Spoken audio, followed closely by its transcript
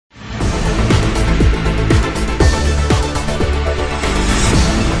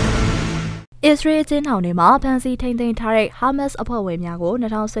Israel ချင်းထောင်တွေမှာဖမ်းဆီးထိန်းသိမ်းထားတဲ့ Hamas အဖွဲ့ဝင်များကို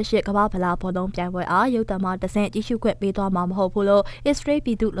2018ကမ္ဘာဖလားဘောလုံးပြိုင်ပွဲအားရုပ်သံမှာတဆင့်ကြည့်ရှုခွင့်ပေးသွားမှာမဟုတ်ဘူးလို့ Israel ပြ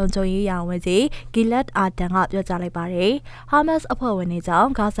ည်သူ့လုံခြုံရေးရာဝန်ကြီး Gilad Ardan ကပြောကြားလိုက်ပါတယ်။ Hamas အဖွဲ့ဝင်တွေကြောင့်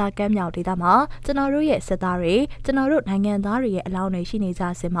ဂါဇာကမ်းမြောင်ဒေသမှာကျွန်တော်တို့ရဲ့စစ်သားတွေကျွန်တော်တို့နိုင်ငံသားတွေရဲ့အလောင်းတွေရှိနေကြ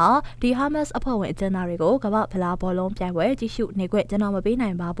စင်မှာဒီ Hamas အဖွဲ့ဝင်အကျဉ်းသားတွေကိုကမ္ဘာဖလားဘောလုံးပြိုင်ပွဲကြည့်ရှုနေခွင့်ကျွန်တော်မပေး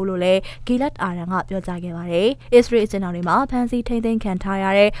နိုင်ပါဘူးလို့လည်း Gilad Ardan ကပြောကြားခဲ့ပါတယ်။ Israel အကျဉ်းသားတွေမှာဖမ်းဆီးထိန်းသိမ်းခံထားရ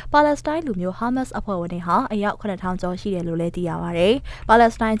တဲ့ပါလက်စတိုင်းလူမျိုး Hamas အဖွဲ့ဝင်တွေဟာအယောက်9000ကျော်ရှိတယ်လို့လည်းသိရပါတယ်။ပါလ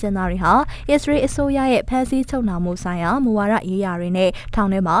က်စတိုင်းကျင်းသားတွေဟာအစ္စရေးအစိုးရရဲ့ဖမ်းဆီးချုပ်နှောင်မှုဆိုင်ရာမူဝါဒရေးရာတွေနဲ့ထောင်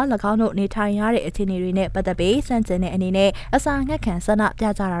ထဲမှာ၎င်းတို့နေထိုင်ရတဲ့အခြေအနေတွေနဲ့ပတ်သက်ပြီးစန့်ကျင်တဲ့အနေနဲ့အစာငတ်ခံဆန္ဒပြ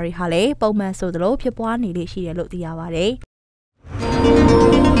ကြတာတွေဟာလည်းပုံမှန်ဆိုသလိုဖြစ်ပွားနေလေရှိတယ်လို့သိရပါတယ်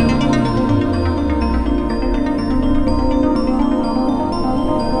။